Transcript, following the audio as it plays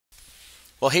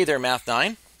Well, hey there, Math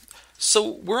 9. So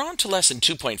we're on to lesson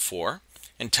 2.4,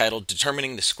 entitled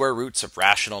Determining the Square Roots of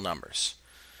Rational Numbers.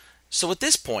 So at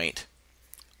this point,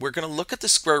 we're going to look at the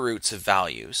square roots of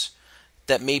values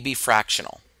that may be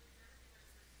fractional.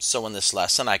 So in this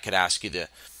lesson, I could ask you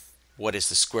what is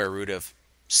the square root of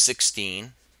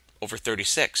 16 over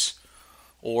 36?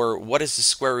 Or what is the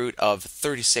square root of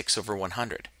 36 over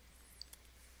 100?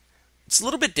 It's a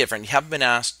little bit different. You haven't been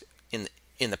asked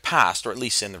in the past, or at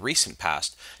least in the recent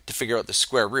past, to figure out the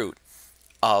square root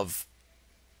of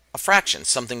a fraction,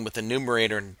 something with a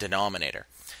numerator and denominator.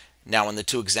 Now, in the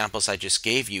two examples I just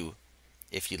gave you,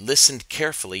 if you listened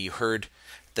carefully, you heard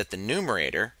that the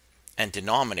numerator and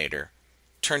denominator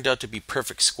turned out to be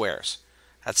perfect squares.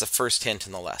 That's the first hint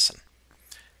in the lesson.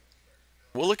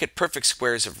 We'll look at perfect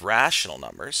squares of rational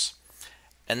numbers,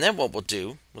 and then what we'll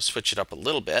do, we'll switch it up a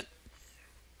little bit.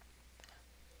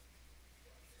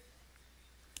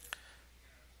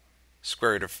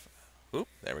 Square root of,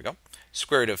 there we go,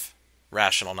 square root of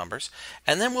rational numbers.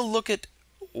 And then we'll look at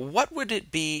what would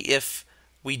it be if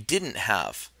we didn't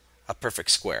have a perfect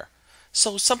square.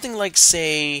 So something like,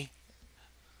 say,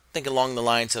 think along the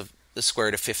lines of the square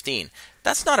root of 15.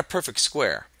 That's not a perfect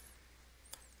square,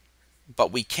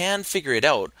 but we can figure it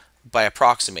out by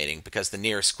approximating, because the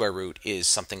nearest square root is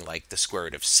something like the square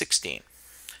root of 16.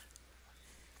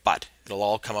 But it'll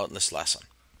all come out in this lesson.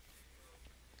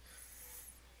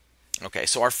 Okay,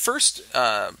 so our first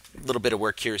little bit of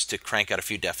work here is to crank out a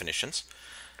few definitions.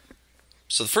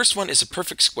 So the first one is a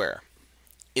perfect square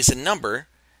is a number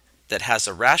that has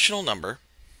a rational number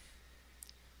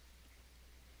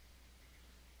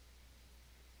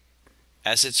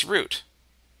as its root.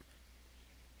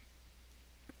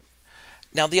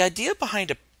 Now, the idea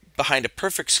behind a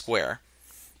perfect square,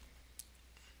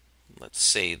 let's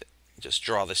say, just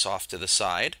draw this off to the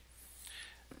side.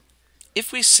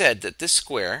 If we said that this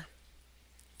square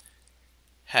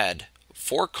had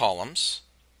 4 columns,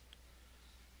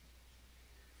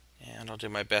 and I'll do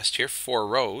my best here, 4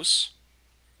 rows,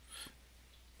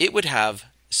 it would have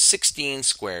 16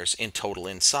 squares in total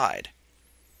inside.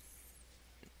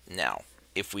 Now,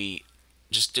 if we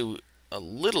just do a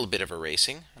little bit of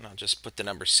erasing, and I'll just put the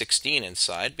number 16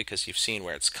 inside because you've seen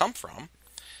where it's come from,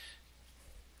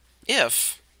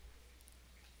 if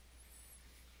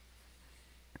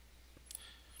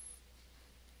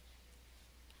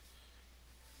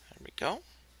go.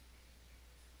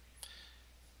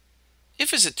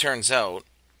 If, as it turns out,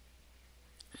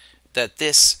 that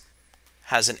this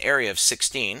has an area of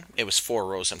 16, it was 4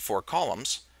 rows and 4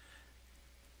 columns,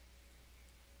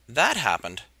 that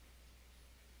happened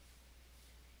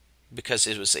because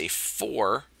it was a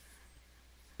 4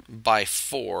 by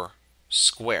 4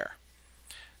 square.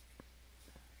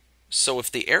 So if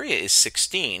the area is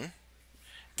 16,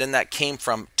 then that came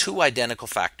from 2 identical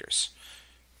factors.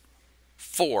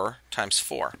 4 times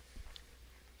 4.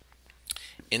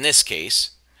 In this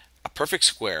case, a perfect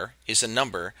square is a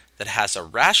number that has a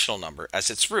rational number as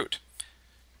its root.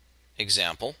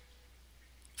 Example,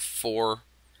 4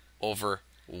 over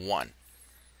 1.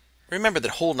 Remember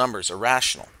that whole numbers are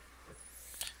rational.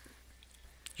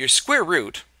 Your square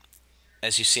root,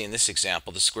 as you see in this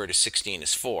example, the square root of 16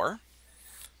 is 4.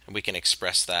 And we can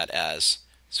express that as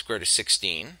square root of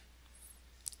 16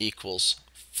 equals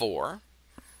 4.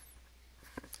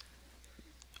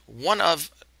 One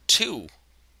of 2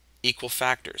 equal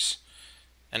factors.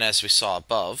 And as we saw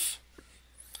above,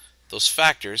 those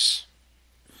factors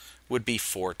would be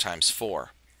 4 times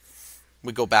 4.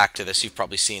 We go back to this, you've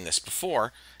probably seen this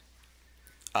before.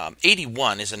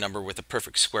 81 is a number with a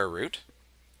perfect square root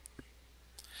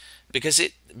because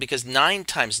 9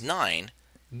 times 9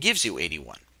 gives you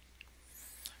 81.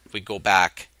 If we go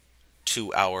back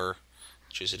to our,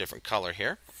 choose a different color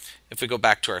here, if we go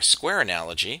back to our square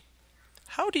analogy,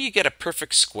 how do you get a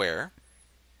perfect square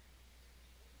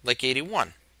like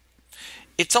 81?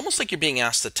 It's almost like you're being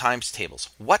asked the times tables.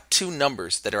 What 2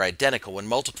 numbers that are identical when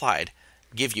multiplied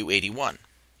give you 81?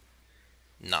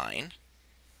 9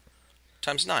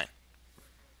 times 9.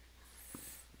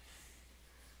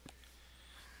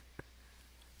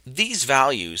 These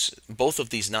values, both of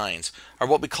these 9s, are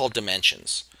what we call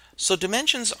dimensions. So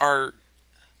dimensions are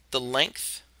the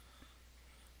length,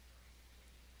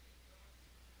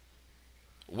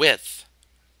 width,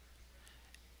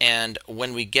 and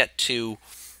when we get to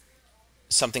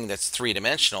something that's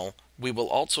 3-dimensional, we will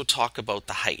also talk about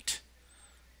the height.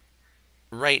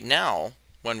 Right now,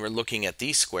 when we're looking at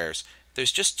these squares,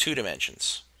 there's just 2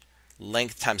 dimensions,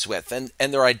 length times width, and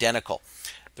they're identical.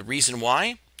 The reason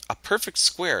why? A perfect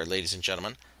square, ladies and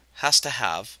gentlemen, has to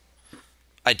have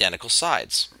identical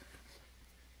sides.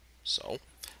 So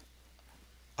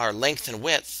our length and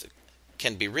width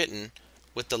can be written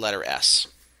with the letter S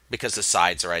because the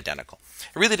sides are identical.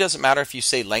 It really doesn't matter if you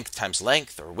say length times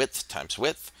length or width times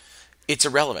width. It's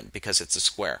irrelevant because it's a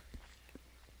square.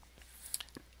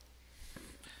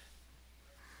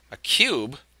 A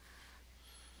cube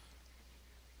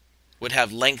would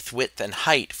have length, width, and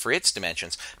height for its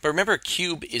dimensions. But remember, a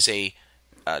cube is a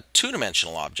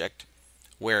two-dimensional object,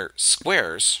 where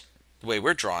squares, the way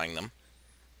we're drawing them,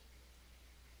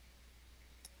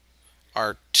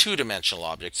 are two-dimensional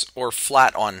objects, or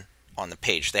flat on the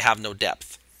page. They have no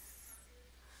depth.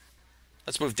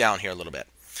 Let's move down here a little bit.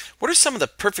 What are some of the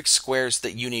perfect squares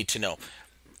that you need to know?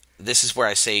 This is where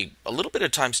I say a little bit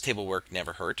of times table work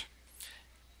never hurt.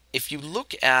 If you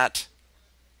look at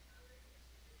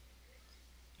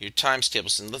your times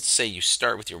tables, and let's say you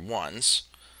start with your ones,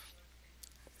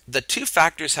 the two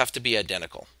factors have to be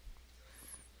identical.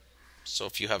 So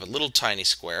if you have a little tiny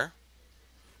square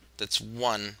that's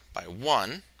 1 by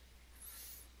 1,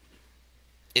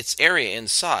 its area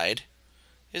inside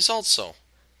is also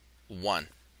 1.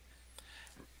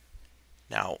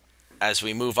 Now, as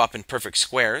we move up in perfect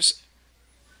squares,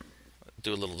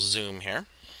 do a little zoom here.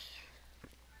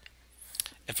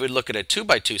 If we look at a 2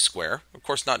 by 2 square, of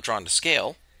course not drawn to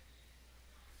scale,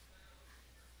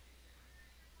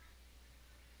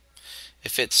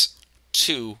 if it's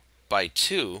 2 by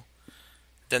 2,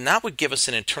 then that would give us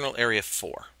an internal area of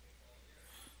 4.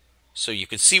 So you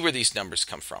can see where these numbers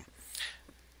come from.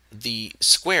 The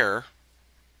square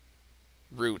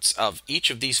roots of each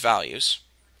of these values,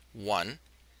 1,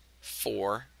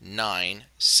 4, 9,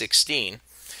 16,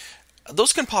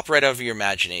 those can pop right out of your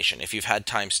imagination if you've had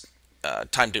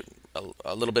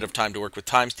a little bit of time to work with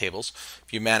times tables.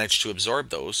 If you manage to absorb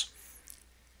those,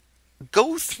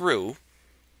 go through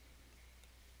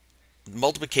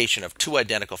multiplication of two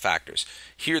identical factors.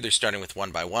 Here they're starting with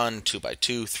 1 by 1, 2 by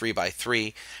 2, 3 by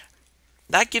 3.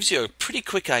 That gives you a pretty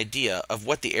quick idea of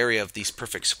what the area of these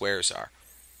perfect squares are.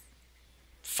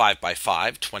 5 by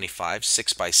 5, 25,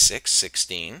 6 by 6,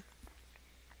 16.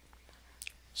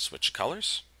 Switch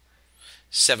colors.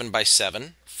 7 by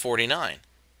 7, 49.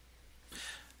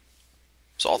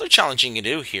 So all they're challenging you to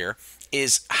do here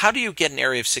is, how do you get an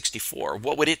area of 64?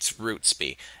 What would its roots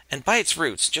be? And by its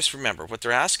roots, just remember, what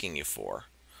they're asking you for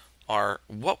are,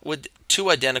 what would two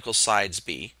identical sides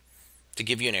be to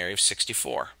give you an area of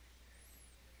 64?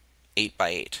 8 by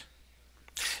 8.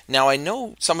 Now, I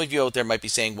know some of you out there might be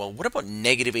saying, well, what about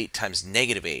negative 8 times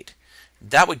negative 8?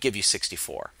 That would give you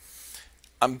 64.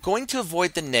 I'm going to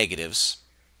avoid the negatives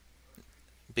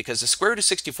because the square root of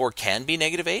 64 can be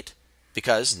negative 8,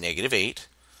 because negative 8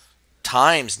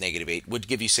 times negative 8 would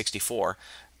give you 64.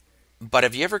 But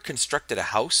have you ever constructed a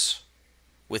house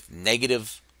with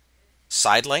negative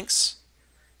side lengths?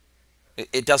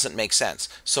 It doesn't make sense.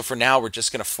 So for now, we're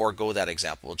just going to forego that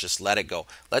example. We'll just let it go.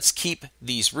 Let's keep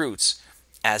these roots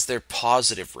as their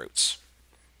positive roots.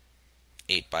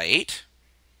 8 by 8,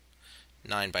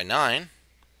 9 by 9,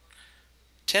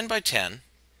 10 by 10,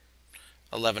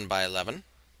 11 by 11,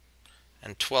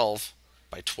 and 12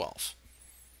 by 12.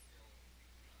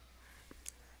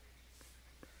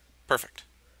 Perfect.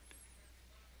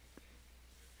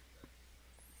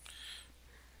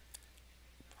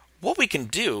 What we can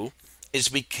do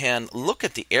is we can look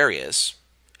at the areas.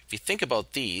 If you think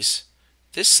about these,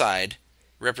 this side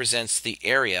represents the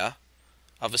area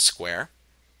of a square.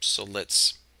 So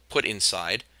let's put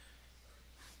inside,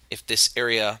 if this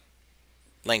area,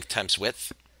 length times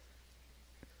width,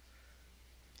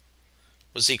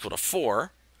 was equal to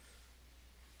 4,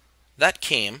 that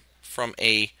came from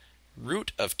a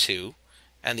root of 2,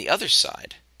 and the other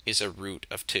side is a root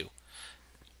of 2.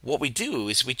 What we do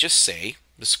is we just say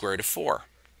the square root of 4.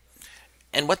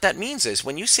 And what that means is,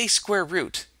 when you say square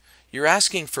root, you're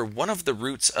asking for one of the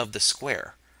roots of the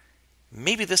square.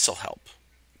 Maybe this will help.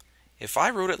 If I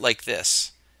wrote it like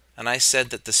this, and I said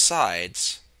that the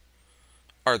sides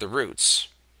are the roots,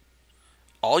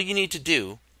 all you need to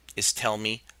do is tell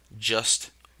me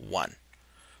just one.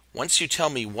 Once you tell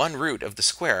me one root of the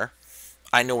square,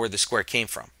 I know where the square came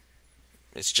from.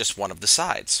 It's just one of the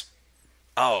sides.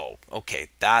 Oh, okay,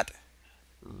 that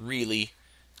really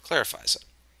clarifies it.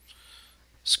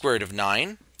 Square root of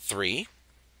 9, 3,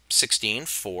 16,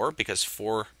 4, because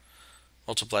 4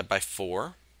 multiplied by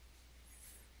 4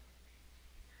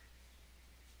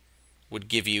 would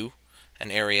give you an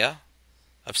area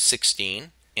of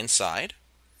 16 inside.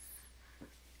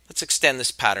 Let's extend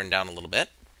this pattern down a little bit.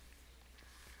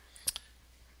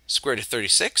 Square root of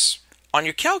 36. On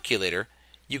your calculator,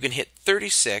 you can hit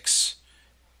 36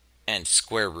 and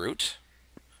square root.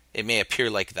 It may appear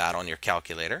like that on your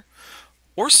calculator.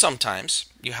 Or sometimes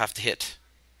you have to hit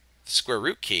the square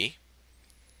root key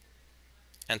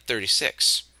and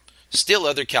 36. Still,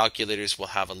 other calculators will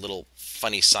have a little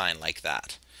funny sign like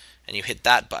that. And you hit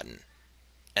that button,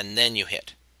 and then you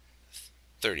hit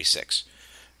 36.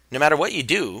 No matter what you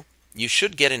do, you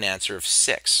should get an answer of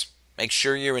 6. Make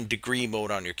sure you're in degree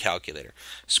mode on your calculator.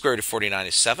 Square root of 49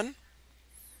 is 7.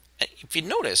 And if you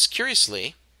notice,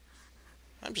 curiously,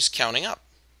 I'm just counting up.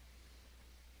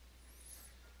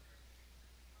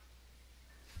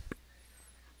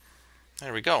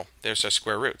 There we go. There's our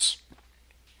square roots.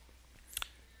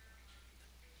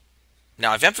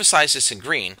 Now I've emphasized this in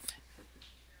green.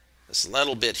 This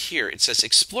little bit here, it says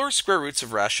explore square roots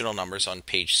of rational numbers on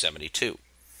page 72. I'm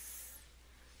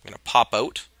going to pop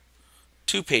out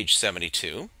to page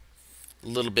 72, a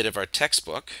little bit of our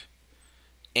textbook,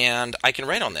 and I can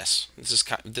write on this. This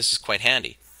is quite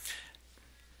handy.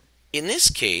 In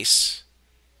this case,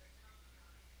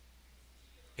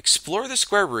 explore the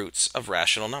square roots of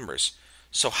rational numbers.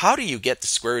 So how do you get the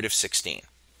square root of 16?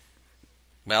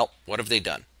 Well, what have they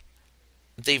done?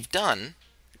 They've done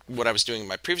what I was doing in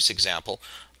my previous example.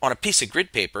 On a piece of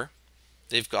grid paper,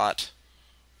 they've got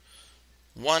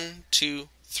 1, 2,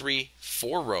 3,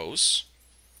 4 rows,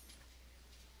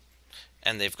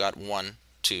 and they've got 1,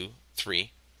 2,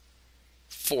 3,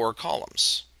 4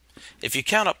 columns. If you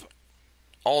count up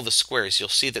all the squares, you'll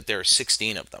see that there are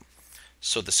 16 of them.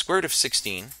 So the square root of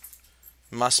 16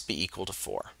 must be equal to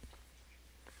 4.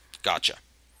 Gotcha.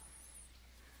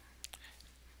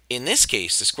 In this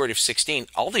case, the square root of 16,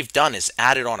 all they've done is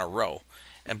add it on a row.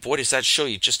 And boy, does that show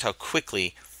you just how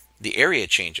quickly the area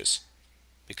changes.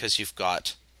 Because you've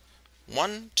got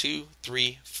 1, 2,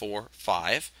 3, 4,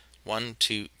 5. 1,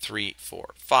 2, 3,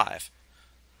 4, 5.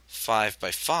 5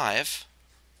 by 5,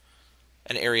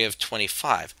 an area of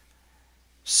 25.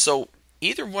 So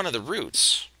either one of the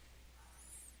roots,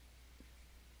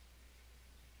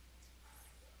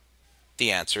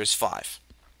 the answer is 5.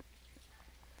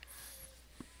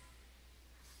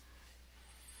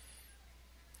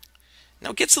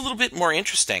 Now it gets a little bit more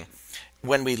interesting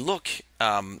when we look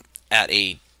at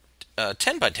a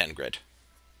 10 by 10 grid.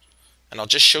 And I'll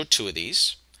just show 2 of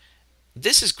these.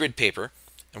 This is grid paper,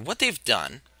 and what they've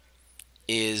done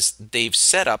is they've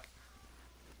set up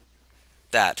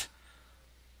that,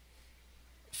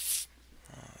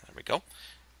 there we go,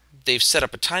 they've set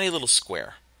up a tiny little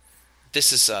square.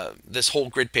 This whole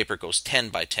grid paper goes 10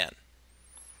 by 10.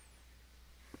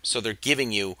 So they're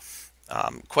giving you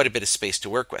quite a bit of space to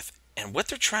work with. And what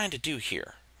they're trying to do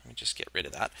here, let me just get rid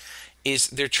of that, is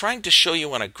they're trying to show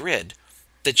you on a grid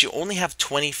that you only have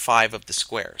 25 of the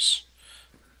squares.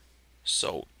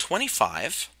 So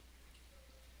 25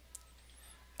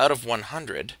 out of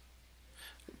 100,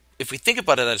 if we think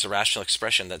about it as a rational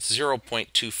expression, that's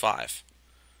 0.25.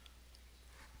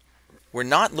 We're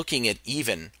not looking at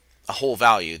even a whole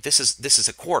value. This is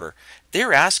a quarter.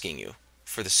 They're asking you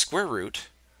for the square root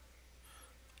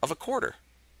of a quarter.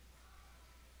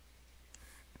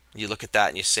 You look at that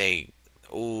and you say,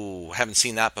 oh, I haven't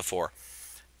seen that before.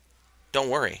 Don't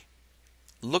worry.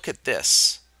 Look at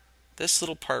this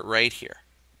little part right here.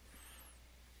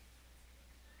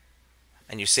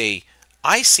 And you say,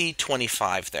 I see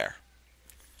 25 there.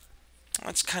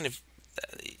 That's kind of,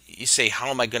 you say, how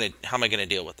am I going to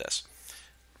deal with this?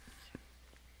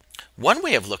 One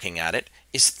way of looking at it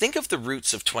is think of the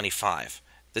roots of 25.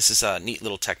 This is a neat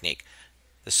little technique.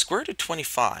 The square root of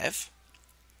 25,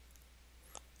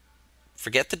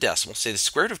 forget the decimal, say the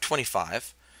square root of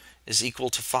 25 is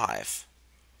equal to 5.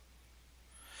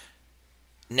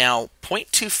 Now,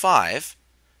 0.25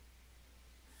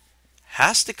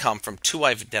 has to come from 2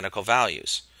 identical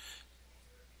values.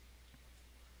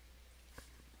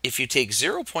 If you take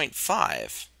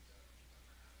 0.5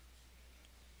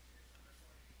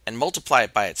 and multiply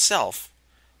it by itself,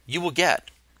 you will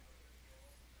get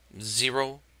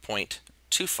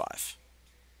 0.25.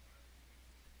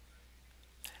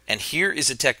 And here is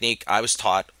a technique I was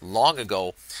taught long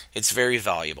ago. It's very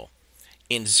valuable.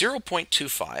 In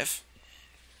 0.25,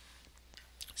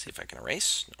 see if I can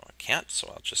erase. No, I can't,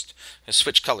 so I'll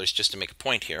switch colors just to make a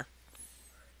point here.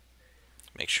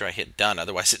 Make sure I hit done,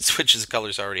 otherwise it switches the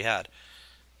colors I already had.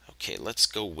 Okay, let's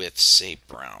go with, say,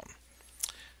 brown.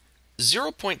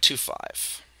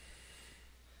 0.25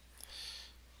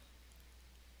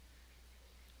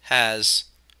 has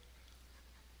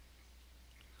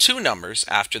 2 numbers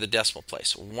after the decimal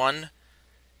place, 1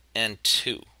 and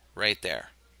 2, right there.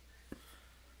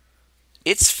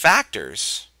 Its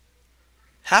factors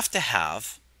have to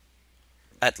have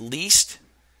at least,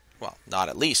 well, not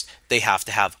at least, they have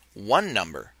to have 1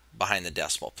 number behind the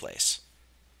decimal place.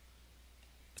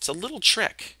 It's a little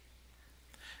trick.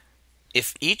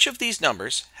 If each of these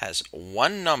numbers has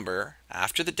 1 number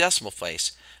after the decimal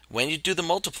place, when you do the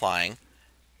multiplying,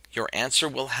 your answer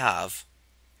will have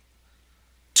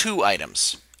 2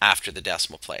 items after the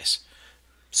decimal place.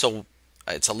 So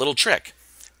it's a little trick.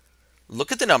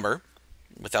 Look at the number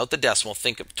without the decimal.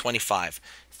 Think of 25.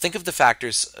 Think of the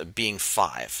factors being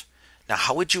 5. Now,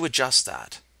 how would you adjust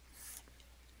that?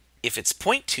 If it's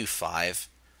 0.25,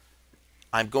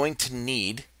 I'm going to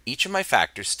need each of my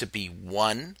factors to be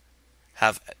 1,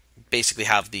 basically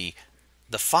have the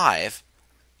 5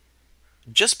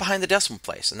 just behind the decimal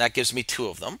place, and that gives me 2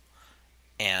 of them,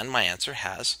 and my answer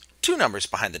has 2 numbers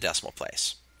behind the decimal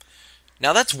place.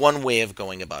 Now that's one way of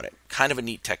going about it, kind of a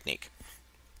neat technique.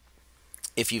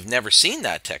 If you've never seen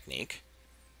that technique,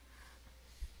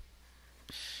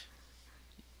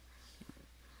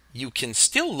 you can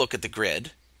still look at the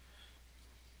grid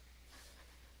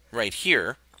right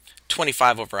here,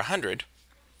 25 over 100,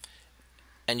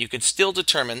 and you could still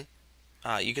determine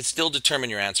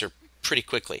your answer pretty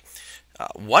quickly.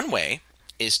 One way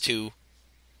is to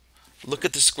look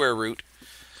at the square root.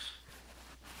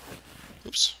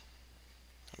 Oops.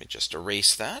 Let me just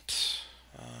erase that.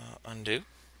 Undo.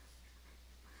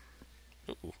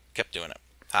 Ooh, kept doing it.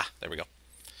 There we go.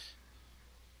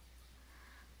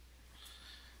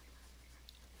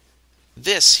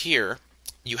 This here,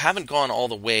 you haven't gone all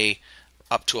the way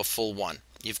up to a full 1.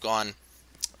 You've gone,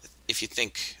 if you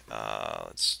think,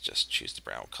 let's just choose the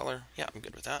brown color. Yeah, I'm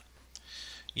good with that.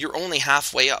 You're only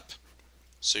halfway up.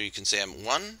 So you can say I'm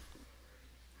 1,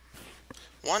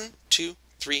 2,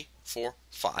 3, 4,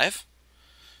 5.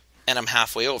 And I'm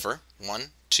halfway over.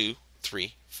 1, 2,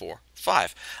 3, 4,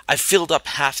 5. I've filled up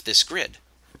half this grid.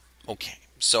 Okay,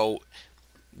 so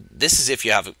this is if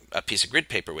you have a piece of grid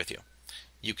paper with you.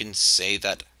 You can say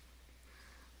that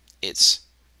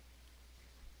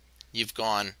you've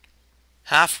gone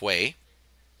halfway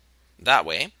that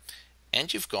way,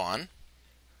 and you've gone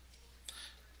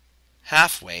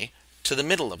halfway to the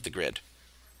middle of the grid.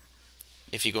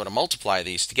 If you go to multiply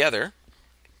these together,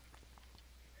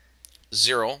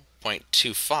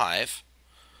 0.25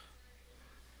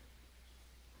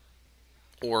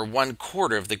 or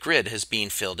 1/4 of the grid has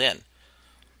been filled in.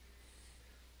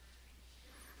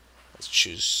 Let's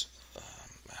choose, I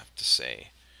have to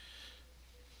say,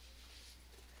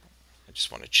 I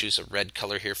just want to choose a red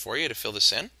color here for you to fill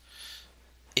this in.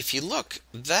 If you look,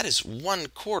 that is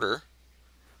 1/4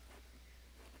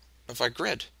 of our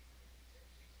grid.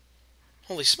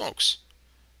 Holy smokes.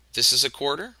 This is a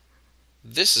quarter,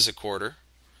 this is a quarter,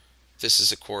 this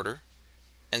is a quarter,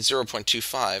 and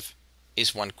 0.25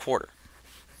 is 1/4.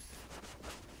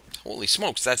 Holy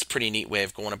smokes, that's a pretty neat way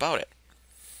of going about it.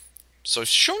 So I've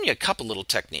shown you a couple little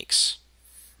techniques.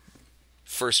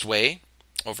 First way,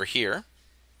 over here,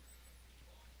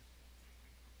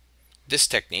 this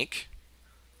technique.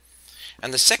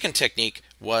 And the second technique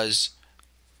was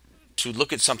to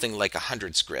look at something like a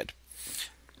hundreds grid.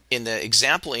 In the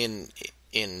example in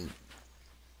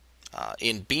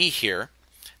B here,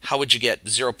 how would you get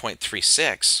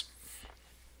 0.36?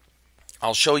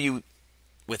 I'll show you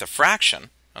with a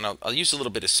fraction, and I'll use a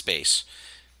little bit of space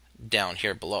down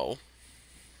here below.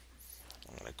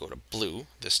 I'm going to go to blue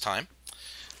this time.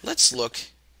 Let's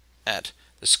look at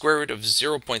the square root of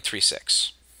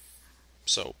 0.36.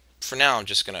 So for now, I'm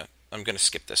going to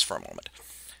skip this for a moment.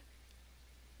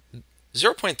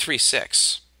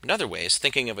 0.36, another way is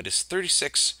thinking of it as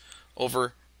 36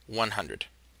 over 100.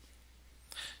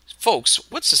 Folks,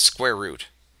 what's the square root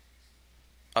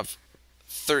of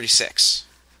 36?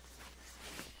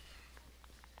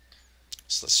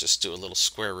 So let's just do a little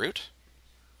square root.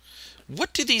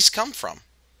 What do these come from?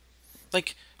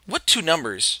 Like, what two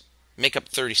numbers make up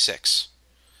 36?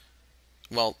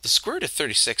 Well, the square root of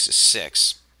 36 is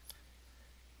 6.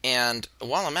 And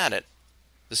while I'm at it,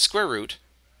 the square root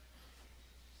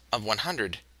of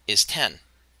 100 is 10.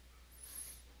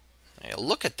 Now, you'll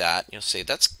look at that, you'll say,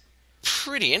 that's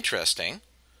pretty interesting.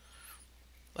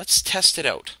 Let's test it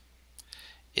out.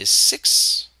 Is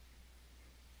 6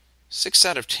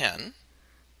 out of 10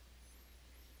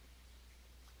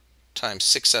 times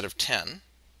 6 out of 10?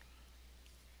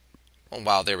 Oh,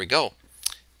 wow, there we go.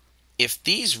 If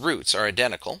these roots are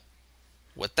identical,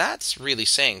 what that's really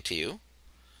saying to you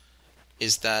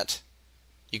is that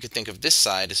you could think of this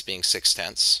side as being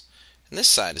 6/10 and this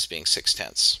side as being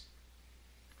 6/10.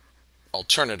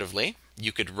 Alternatively,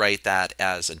 you could write that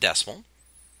as a decimal.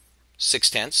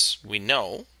 6/10, we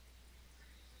know,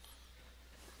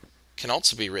 can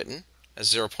also be written as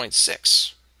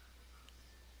 0.6.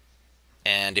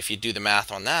 And if you do the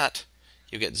math on that,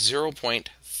 you get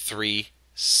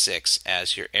 0.36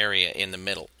 as your area in the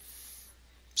middle.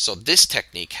 So this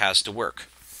technique has to work.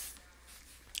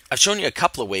 I've shown you a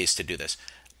couple of ways to do this.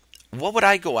 What would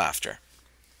I go after?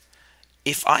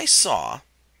 If I saw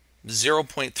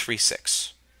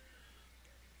 0.36,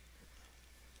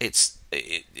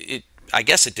 I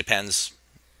guess it depends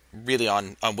really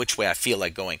on which way I feel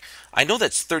like going. I know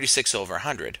that's 36 over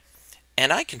 100,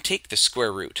 and I can take the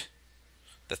square root.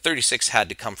 The 36 had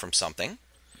to come from something,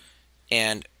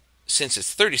 and since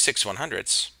it's 36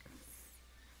 100ths,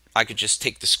 I could just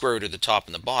take the square root of the top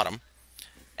and the bottom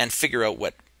and figure out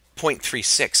what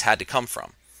 0.36 had to come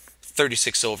from.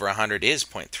 36 over 100 is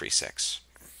 0.36.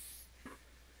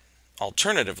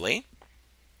 Alternatively,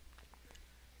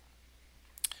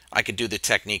 I could do the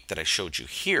technique that I showed you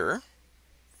here,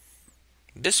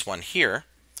 this one here,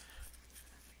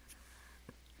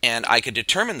 and I could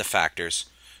determine the factors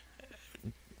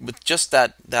with just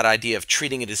that idea of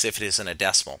treating it as if it is in a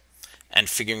decimal and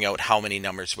figuring out how many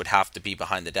numbers would have to be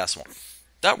behind the decimal.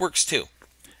 That works too.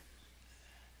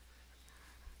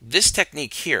 This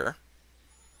technique here,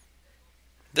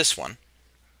 this one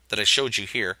that I showed you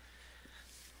here,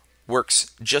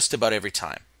 works just about every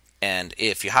time. And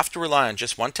if you have to rely on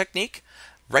just one technique,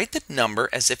 write the number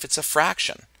as if it's a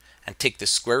fraction and take the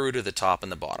square root of the top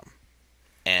and the bottom.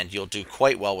 And you'll do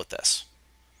quite well with this.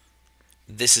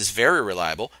 This is very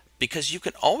reliable because you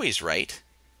can always write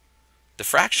the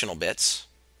fractional bits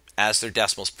as their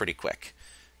decimals pretty quick.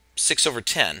 6 over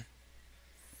 10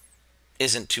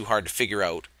 isn't too hard to figure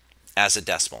out as a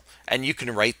decimal, and you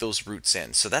can write those roots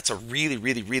in. So that's a really,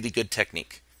 really, really good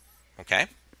technique. Okay? I've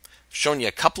shown you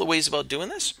a couple of ways about doing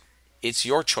this. It's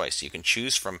your choice. You can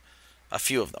choose from a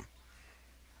few of them.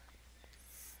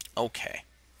 Okay.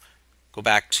 Go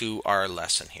back to our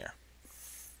lesson here.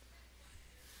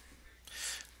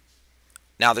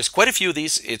 Now, there's quite a few of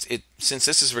these. Since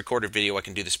this is a recorded video, I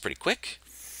can do this pretty quick.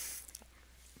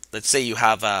 Let's say you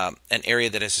have an area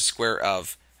that has a square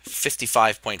of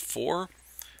 55.4.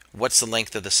 What's the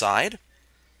length of the side?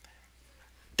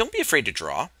 Don't be afraid to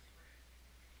draw,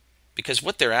 because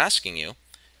what they're asking you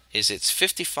is it's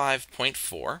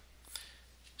 55.4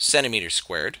 centimeters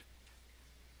squared.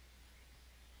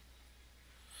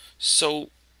 So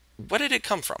what did it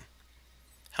come from?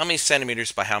 How many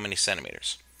centimeters by how many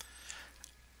centimeters?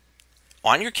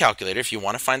 On your calculator, if you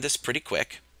want to find this pretty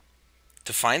quick,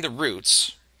 to find the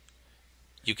roots,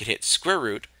 you could hit square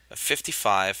root of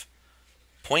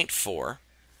 55.4,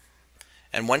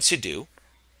 and once you do,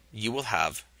 you will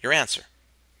have your answer.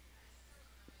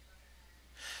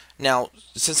 Now,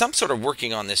 since I'm sort of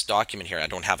working on this document here, I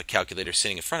don't have a calculator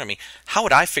sitting in front of me, how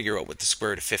would I figure out what the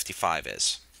square root of 55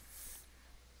 is?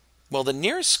 Well, the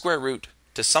nearest square root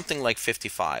to something like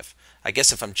 55, I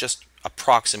guess if I'm just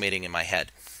approximating in my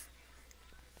head,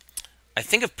 I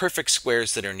think of perfect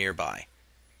squares that are nearby.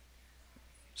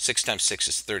 6 times 6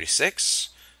 is 36,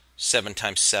 7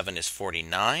 times 7 is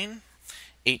 49,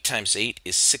 8 times 8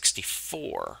 is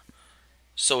 64.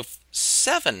 So if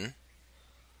 7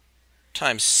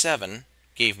 times 7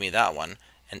 gave me that one,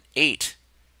 and 8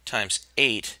 times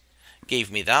 8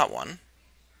 gave me that one,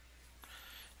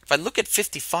 if I look at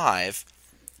 55,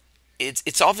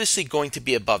 it's obviously going to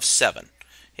be above 7.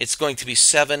 It's going to be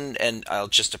 7, and I'll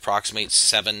just approximate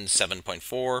 7,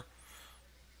 7.4.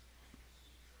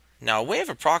 Now, a way of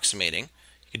approximating,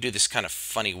 you could do this kind of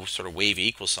funny sort of wavy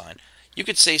equal sign. You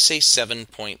could say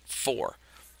 7.4.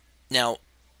 Now,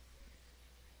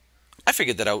 I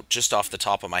figured that out just off the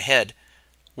top of my head,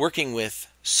 working with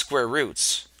square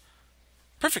roots,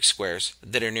 perfect squares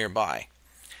that are nearby.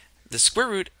 The square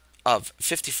root of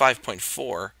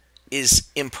 55.4 is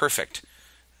imperfect.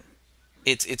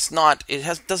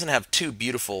 Doesn't have two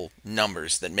beautiful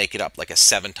numbers that make it up, like a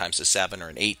 7 times a 7 or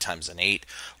an 8 times an 8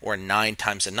 or a 9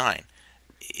 times a 9.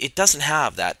 It doesn't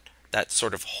have that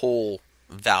sort of whole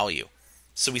value.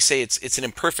 So we say it's an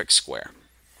imperfect square.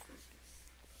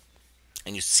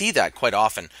 And you see that quite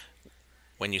often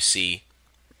when you see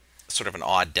sort of an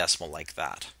odd decimal like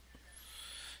that.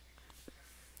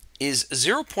 Is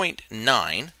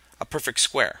 0.9 a perfect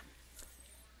square?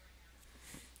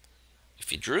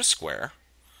 If you drew a square,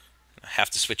 I have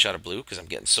to switch out of blue because I'm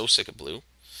getting so sick of blue.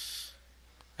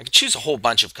 I could choose a whole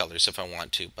bunch of colors if I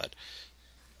want to, but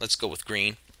let's go with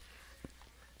green.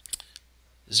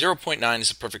 0.9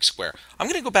 is a perfect square. I'm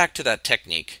going to go back to that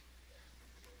technique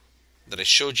that I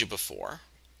showed you before.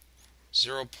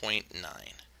 0.9.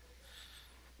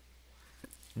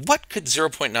 What could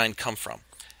 0.9 come from?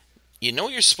 You know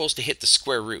you're supposed to hit the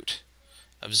square root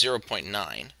of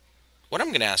 0.9. What I'm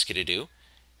going to ask you to do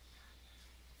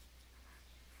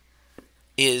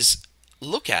is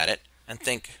look at it and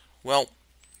think, well,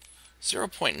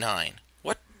 0.9,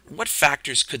 what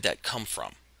factors could that come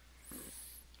from?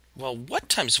 Well, what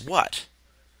times what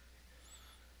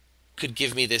could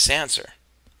give me this answer?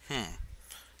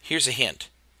 Here's a hint.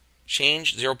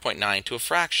 change 0.9 to a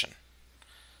fraction.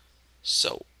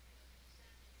 So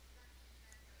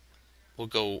we'll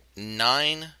go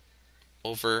 9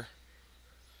 over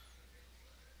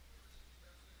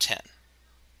 10.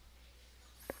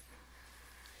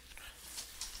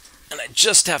 And I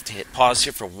just have to hit pause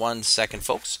here for 1 second,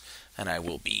 folks, and I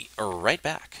will be right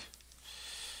back.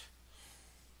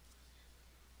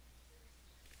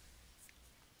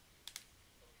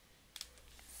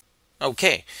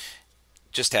 Okay,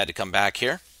 just had to come back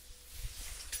here.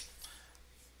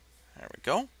 There we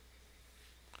go.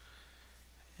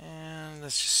 And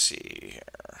let's just see here.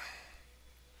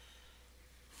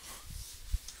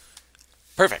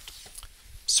 Perfect.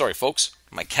 Sorry, folks.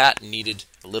 My cat needed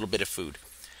a little bit of food.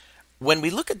 When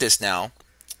we look at this now,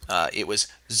 it was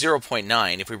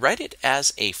 0.9. If we write it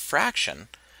as a fraction,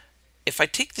 if I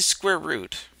take the square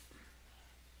root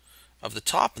of the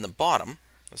top and the bottom,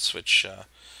 let's switch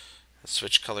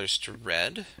colors to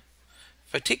red.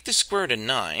 If I take the square root of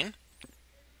 9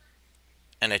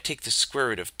 and I take the square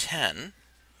root of 10,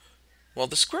 well,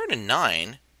 the square root of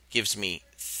 9 gives me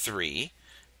 3,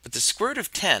 but the square root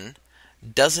of 10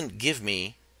 doesn't give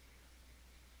me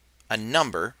a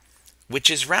number which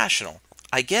is rational.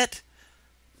 I get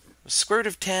the square root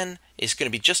of 10 is going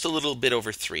to be just a little bit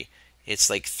over 3. It's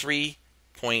like 3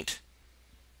 point,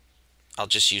 I'll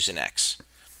just use an x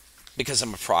because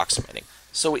I'm approximating.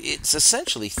 So it's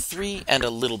essentially 3 and a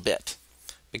little bit.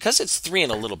 Because it's 3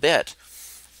 and a little bit,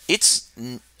 it's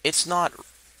not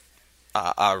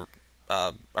a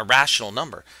rational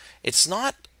number. It's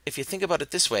not, if you think about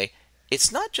it this way,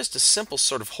 it's not just a simple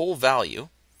sort of whole value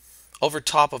over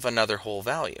top of another whole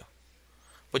value.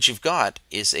 What you've got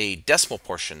is a decimal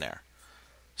portion there.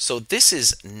 So this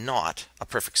is not a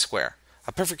perfect square.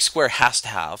 A perfect square has to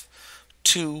have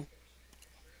two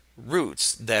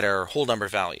roots that are whole number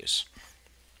values.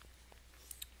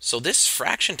 So this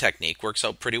fraction technique works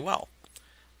out pretty well.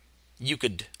 You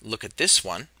could look at this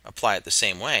one, apply it the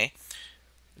same way.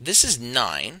 This is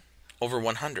 9 over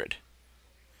 100.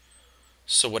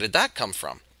 So what did that come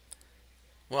from?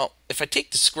 Well, if I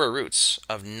take the square roots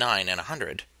of 9 and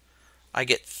 100, I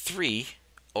get 3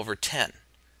 over 10.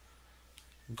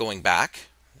 Going back,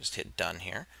 just hit done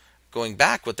here. Going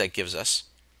back, what that gives us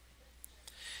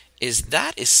is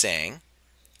saying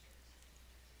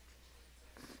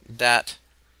that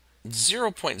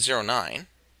 0.09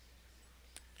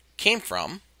 came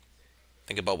from,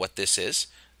 think about what this is,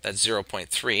 that's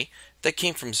 0.3, that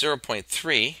came from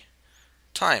 0.3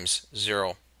 times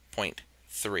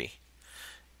 0.3.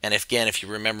 And if you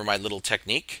remember my little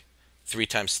technique, 3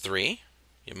 times 3,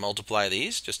 you multiply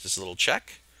these, just as a little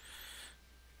check.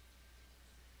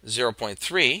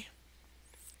 0.3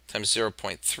 times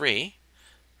 0.3,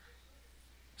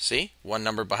 see, one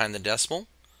number behind the decimal,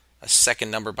 a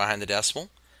second number behind the decimal.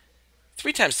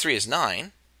 3 times 3 is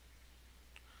 9,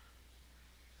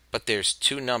 but there's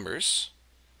two numbers.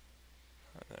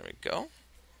 There we go.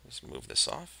 Let's move this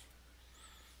off.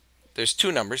 There's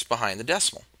two numbers behind the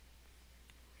decimal.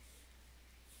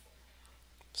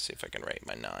 Let's see if I can write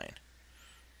my 9.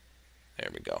 There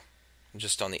we go. I'm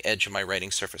just on the edge of my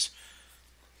writing surface.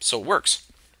 So it works.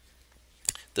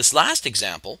 This last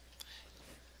example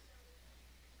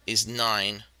is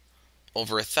 9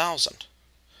 over 1,000.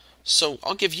 So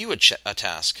I'll give you a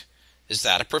task. Is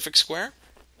that a perfect square?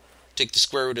 Take the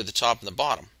square root of the top and the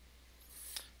bottom.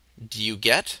 Do you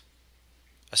get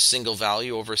a single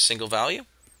value over a single value?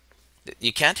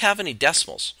 You can't have any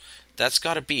decimals. That's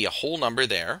got to be a whole number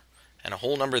there and a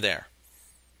whole number there.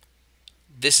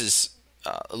 This is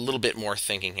a little bit more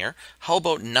thinking here. How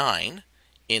about 9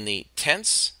 in the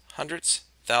tenths, hundredths,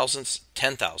 thousandths,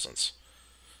 10,000ths?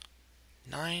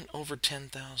 9 over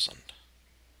 10,000.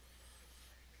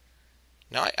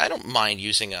 Now, I don't mind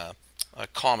using a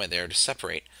comma there to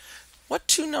separate. What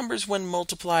two numbers when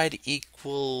multiplied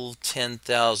equal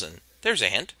 10,000? There's a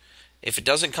hint. If it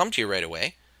doesn't come to you right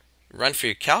away, run for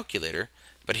your calculator,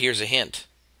 but here's a hint.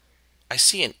 I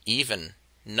see an even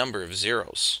number of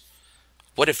zeros.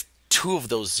 What if two of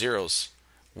those zeros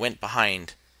went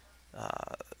behind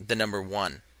the number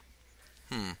 1?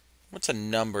 What's a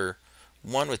number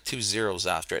 1 with 2 zeros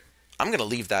after it? I'm going to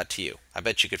leave that to you. I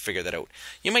bet you could figure that out.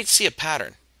 You might see a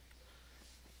pattern.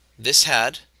 This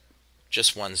had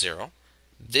just 1 0.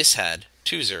 This had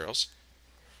 2 zeros.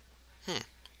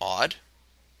 Odd,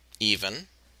 even,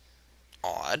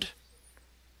 odd,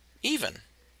 even.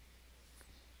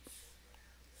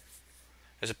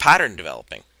 There's a pattern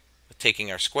developing with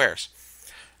taking our squares.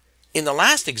 In the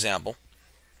last example,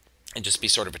 and just be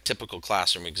sort of a typical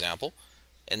classroom example,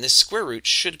 and this square root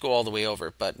should go all the way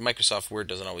over, but Microsoft Word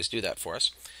doesn't always do that for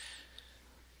us.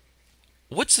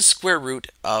 what's the square root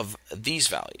of these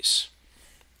values?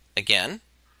 Again,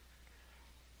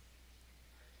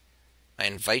 I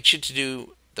invite you to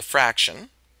do the fraction.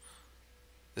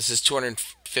 This is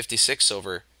 256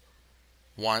 over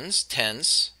ones,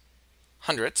 tens,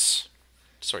 hundredths,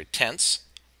 tenths,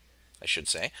 I should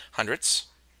say, hundredths.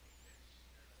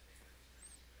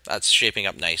 That's shaping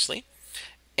up nicely.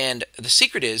 And the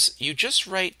secret is you just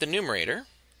write the numerator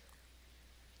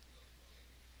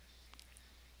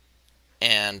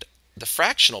and the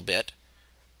fractional bit,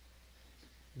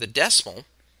 the decimal,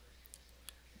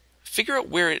 figure out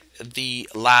where the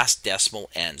last decimal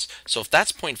ends. So if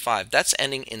that's 0.5, that's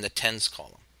ending in the tens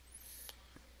column.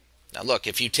 Now look,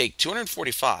 if you take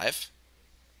 245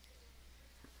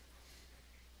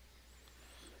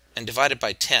 and divide it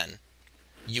by 10,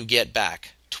 you get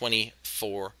back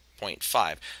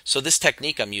 24.5. So this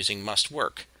technique I'm using must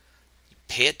work.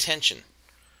 Pay attention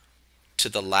to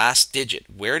the last digit.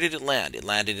 Where did it land? It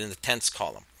landed in the tenths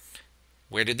column.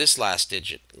 Where did this last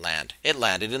digit land? It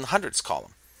landed in the hundredths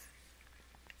column.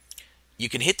 You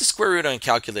can hit the square root on a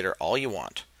calculator all you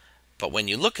want, but when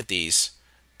you look at these,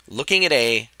 looking at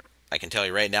A, I can tell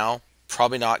you right now,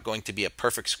 probably not going to be a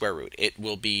perfect square root. It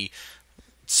will be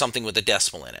something with a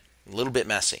decimal in it, a little bit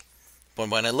messy. But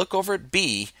when I look over at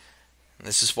B, and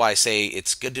this is why I say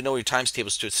it's good to know your times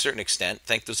tables to a certain extent,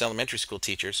 thank those elementary school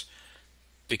teachers,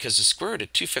 because the square root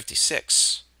of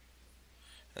 256,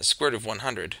 and the square root of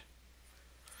 100,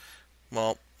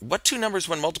 well, what two numbers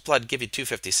when multiplied give you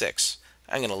 256?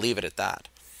 I'm going to leave it at that.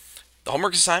 The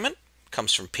homework assignment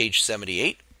comes from page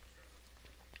 78.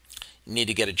 You need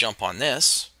to get a jump on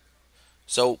this.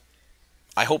 So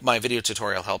I hope my video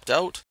tutorial helped out.